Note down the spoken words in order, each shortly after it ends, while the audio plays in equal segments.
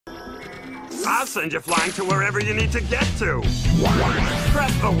I'll send you flying to wherever you need to get to.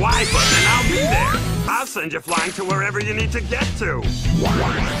 Press the Y button and I'll be there. I'll send you flying to wherever you need to get to.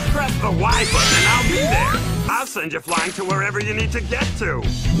 Press the Y button and I'll be there. I'll send you flying to wherever you need to get to.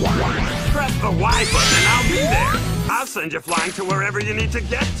 Press the Y button and I'll be there. I'll send you flying to wherever you need to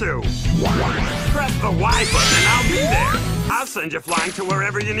get to. Press the Y button and I'll be there. I'll send you flying to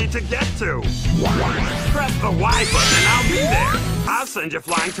wherever you need to get to. Press the Y button and I'll be there. I'll send you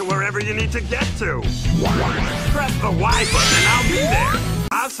flying to wherever you need to get to. Press the Y button and I'll be there.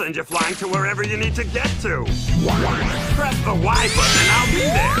 I'll send you flying to wherever you need to get to. Press the Y button and I'll be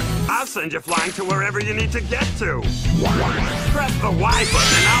there. I'll send you flying to wherever you need to get to. Press the Y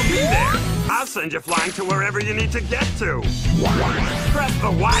button and I'll be there. I'll send you flying to wherever you need to get to. Press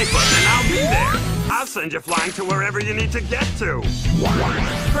the Y button and I'll be there. I'll send you flying to wherever you need to get to.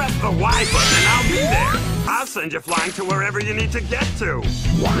 Press the Y button and I'll be there. I'll send you flying to wherever you need to get to.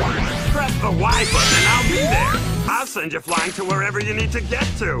 Press the Y button and I'll be there. I'll send you flying to wherever you need to get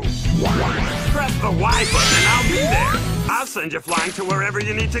to. Press the Y button and I'll be there. I'll send you flying to wherever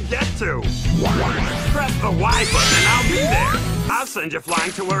you need to get to. Press the Y button and I'll be there. I'll send you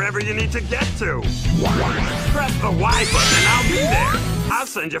flying to wherever you need to get to. Press the Y button and I'll be there. I'll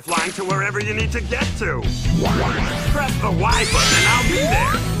send you flying to wherever you need to get to. Press the Y button and I'll be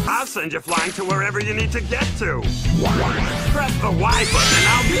there. I'll send you flying to wherever you need to get to. Press the Y button and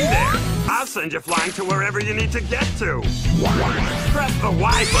I'll be there. I'll send you flying to wherever you need to get to. Press the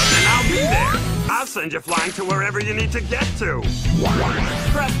Y button and I'll be there. I'll send you flying to wherever you need to get to. Press the Y button and I'll be there. I'll send you flying to wherever you need to get to.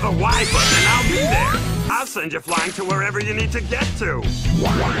 Press the Y button and I'll be there. I'll send you flying to wherever you need to get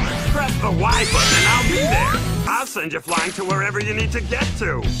to. Press the Y button and I'll be there. I'll send you flying to wherever you need to get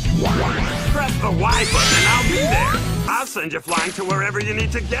to. Press the Y button and I'll be there. I'll send you flying to wherever you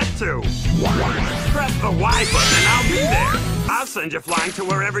need to get to. Press the Y button and I'll be there. I'll send you flying to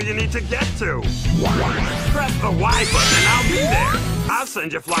wherever you need to get to. Press the Y button and I'll be there. I'll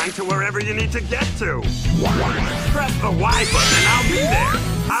send you flying to wherever you need to get to. Press the Y button and I'll be there.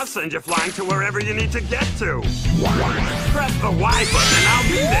 I'll send you flying to wherever you need to get to. Press the Y button and I'll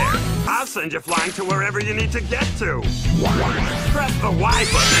be there. I'll send you flying to wherever you need to get to. Press the Y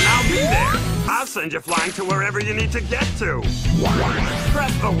button and I'll be there. I'll send you flying to wherever you need to get to.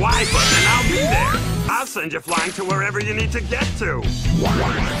 Press the Y button and I'll be there. I'll send you flying to wherever you need to get to.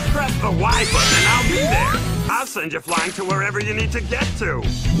 Press the Y button and I'll be there. I'll send you flying to wherever you need to get to.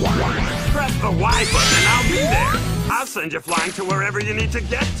 Press the Y button and I'll be there. I'll send you flying to wherever you need to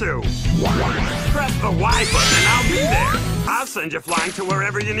get to. Press the Y button and I'll be there. I'll send you flying to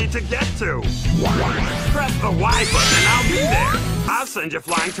wherever you need to get to. Press the Y button and I'll be there. I'll send you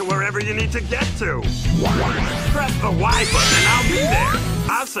flying to wherever you need to get to. Press the Y button and I'll be there.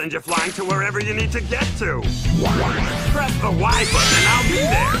 I'll send you flying to wherever you need to get to. Press the Y button and I'll be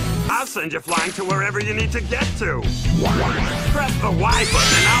there. I'll send you flying to wherever you need to get to. Press the Y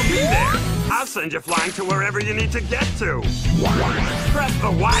button and I'll be there. I'll send you flying to wherever you need to get to. Press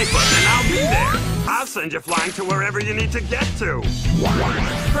the Y button and I'll be there. I'll send you flying to wherever you need to get to.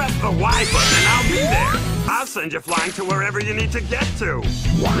 Press the Y button and I'll be there. I'll send you flying to wherever you need to get to.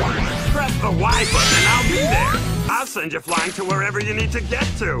 Press the Y button and I'll be there. I'll send you flying to wherever you need to get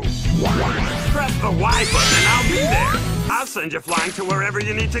to. Press the Y button and I'll be there. I'll send you flying to wherever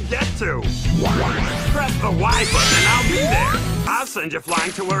you need to get to. Press the Y button and I'll be there. I'll send you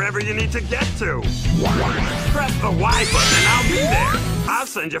flying to wherever you need to get to. Press the Y button and I'll be there. I'll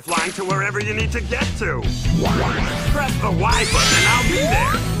send you flying to wherever you need to get to. Press the Y button and I'll be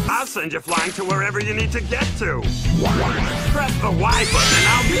there. I'll send you flying to wherever you need to get to. Press the Y button and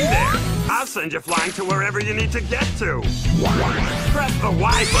I'll be there. I'll send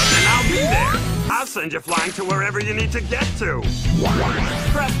you flying to wherever you need to get to.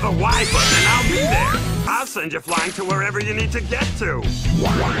 Press the Y button and I'll be there. I'll send you flying to wherever you need to get to.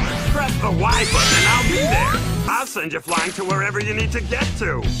 Press the Y button and I'll be there. I'll send you flying to wherever you need to get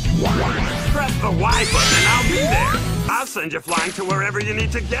to. Press the Y button and I'll be there. I'll send you flying to wherever you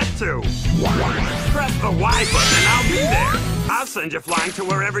need to get to. Press the Y button and I'll be there. I'll send you flying to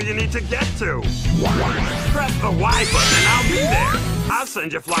wherever you need to get to. Press the Y button and I'll be there. I'll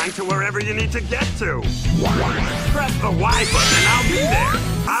send you flying to wherever you need to get to. Press the Y button and I'll be there.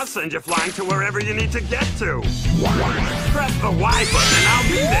 I'll send you flying to wherever you need to get to. Press the Y button and I'll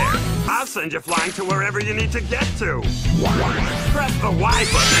be there. I'll send you flying to wherever you need to get to. Press the Y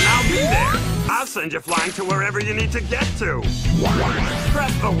button and I'll be there. I'll send you flying to wherever you need to get to.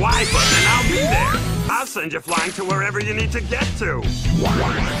 Press the Y button and I'll be there. I'll send you flying to wherever you need to get to.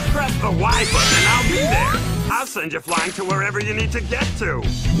 Press the Y button and I'll be there. I'll send you flying to wherever you need to get to.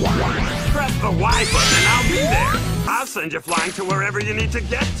 Press the Y button and I'll be there. I'll send you flying to wherever you need to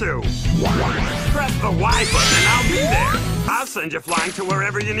get to. Press the Y button and I'll be there. I'll send you flying to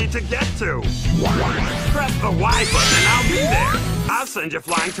wherever you need to get to. Press the Y button and I'll be there. I'll send you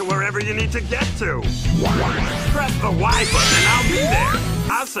flying to wherever you need to get to. Press the Y button and I'll be there.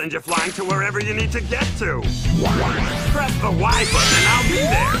 I'll send you flying to wherever you need to get to. Press the Y button and I'll be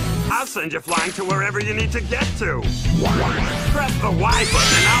there. I'll send you flying to wherever you need to get to. Press the Y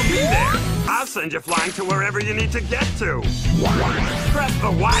button and I'll be there. I'll send you flying to wherever you need to get to. Press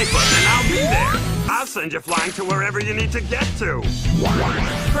the Y button and I'll be there. I'll send you flying to wherever you need to get to.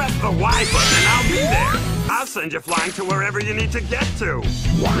 Press the Y button and I'll be there. I'll send you flying to wherever you need to get to.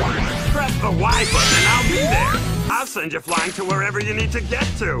 Press the Y button and I'll be there. I'll send you flying to wherever you need to get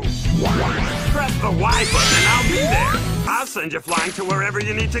to. Press the Y button and I'll be there. I'll send you flying to wherever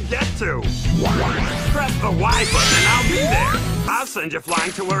you need to get to. Press the Y button and I'll be there. I'll send you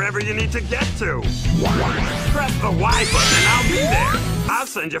flying to wherever you need to get to. Press the Y button and I'll be there. I'll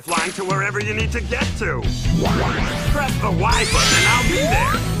send you flying to wherever you need to get to. Press the Y button and I'll be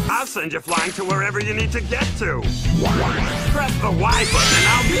there. I'll send you flying to wherever you need to get to. Press the Y button and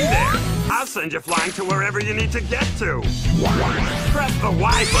I'll be there. I'll send you flying to wherever you need to get to. Press the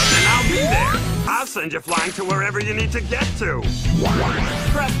Y button and I'll be there. I'll send you flying to wherever you need to get to.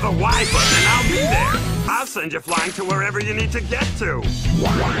 Press the Y button and I'll be there. I'll send you flying to wherever you need to get to.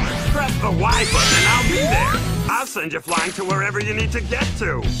 Press the Y button and I'll be there. I'll send you flying to wherever you need to get to. Press the Y button and I'll be there. I'll send you flying to wherever you need to get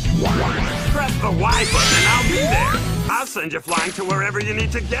to. Press the Y button and I'll be there. I'll send you flying to wherever you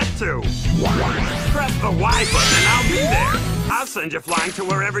need to get to. Press the Y button and I'll be there. I'll send you flying to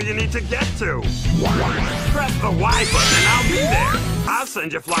wherever you need to get to. Press the Y button and I'll be there.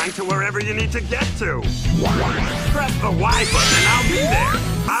 I'll send you flying to wherever you need to get to. Press the Y button and I'll be there.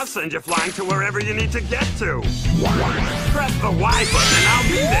 I'll send you flying to wherever you need to get to. Press the Y button and I'll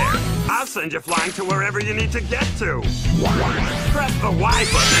be there. I'll send you flying to wherever you need to get to. Press the Y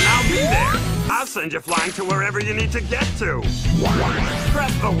button and I'll be there. I'll send you flying to wherever you need to get to.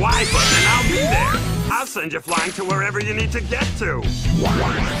 Press the Y button and I'll be there. I'll send you flying to wherever you need to get to.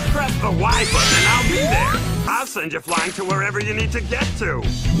 Press the Y button and I'll be there. I'll send you flying to wherever you need to get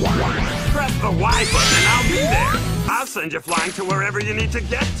to. Press the Y button and I'll be there. I'll send you flying to wherever you need to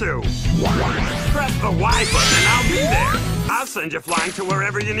get to. Press the Y button and I'll be there. I'll send you flying to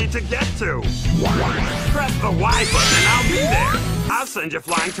wherever you need to get to. Press the Y button and I'll be there. I'll send you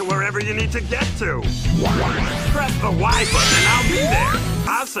flying to wherever you need to get to. Press the Y button and I'll be there.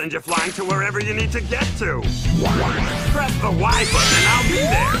 I'll send you flying to wherever you need to get to. Press the Y button and I'll be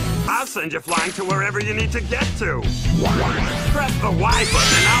there. I'll send you flying to wherever you need to get to. Press the Y button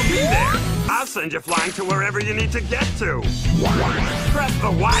and I'll be there. I'll send you flying to wherever you need to get to. Press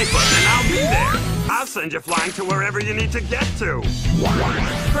the Y button and I'll be there. I'll send you flying to wherever you need to get to.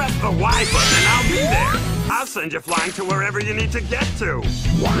 Press the Y button and I'll be there. I'll send you flying to wherever you need to get to.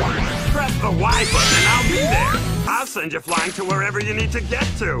 Press the Y button and I'll be there. I'll send you flying to wherever you need to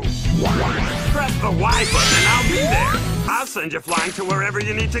get to. Press the Y button and I'll be there. I'll send you flying to wherever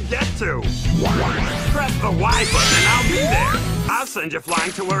you need to get to. Press the Y button and I'll be there. I'll send you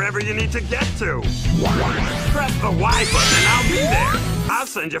flying to wherever you need to get to. Press the Y button and I'll be there. I'll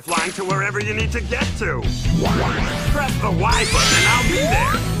send you flying to wherever you need to get to. Press the Y button and I'll be there.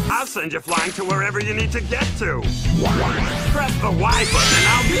 I'll send you flying to wherever you need to get to. Press the Y button and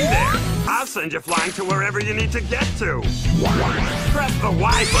I'll be there. I'll send you flying to wherever you need to get to. Press the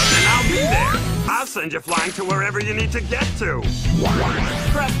Y button and I'll be there. I'll send you flying to wherever you need to get to.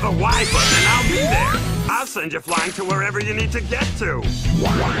 Press the Y button and I'll be there. I'll send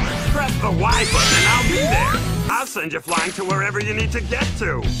you flying to wherever you need to get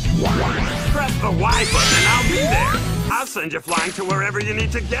to. Press the Y button and I'll be there. I'll send you flying to wherever you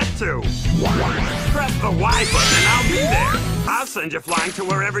need to get to. Press the Y button and I'll be there. I'll send you flying to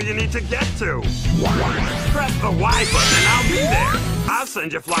wherever you need to get to. Press the Y button and I'll be there. I'll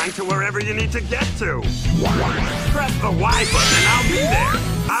send you flying to wherever you need to get to. Press the Y button and I'll be there.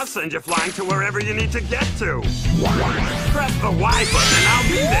 I'll send you flying to wherever you need to get to. Press the Y button and I'll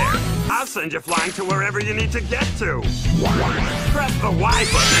be there. I'll send you flying to wherever you need to get to. Press the Y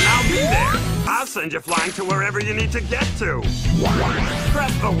button and I'll be there. I'll send you flying to wherever you need to get to.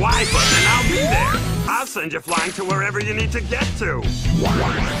 Press the Y button and I'll be there. I'll send you flying to wherever you need to get to.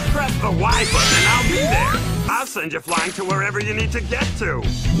 Press the Y button and I'll be there. I'll send you flying to wherever you need to get to.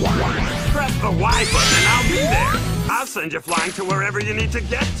 Press the Y button and I'll be there. I'll send you flying to wherever you need to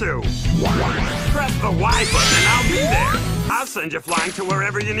get to. Press the Y button and I'll be there. I'll send you flying to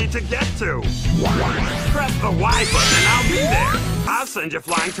wherever you need to get to. Press the Y button and I'll be there. I'll send you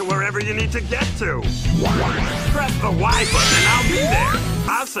flying to wherever you need to get to. Press the Y button and I'll be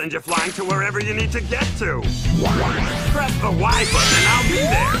there. I'll send you flying to wherever you need to get to. Press the Y button and I'll be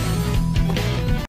there.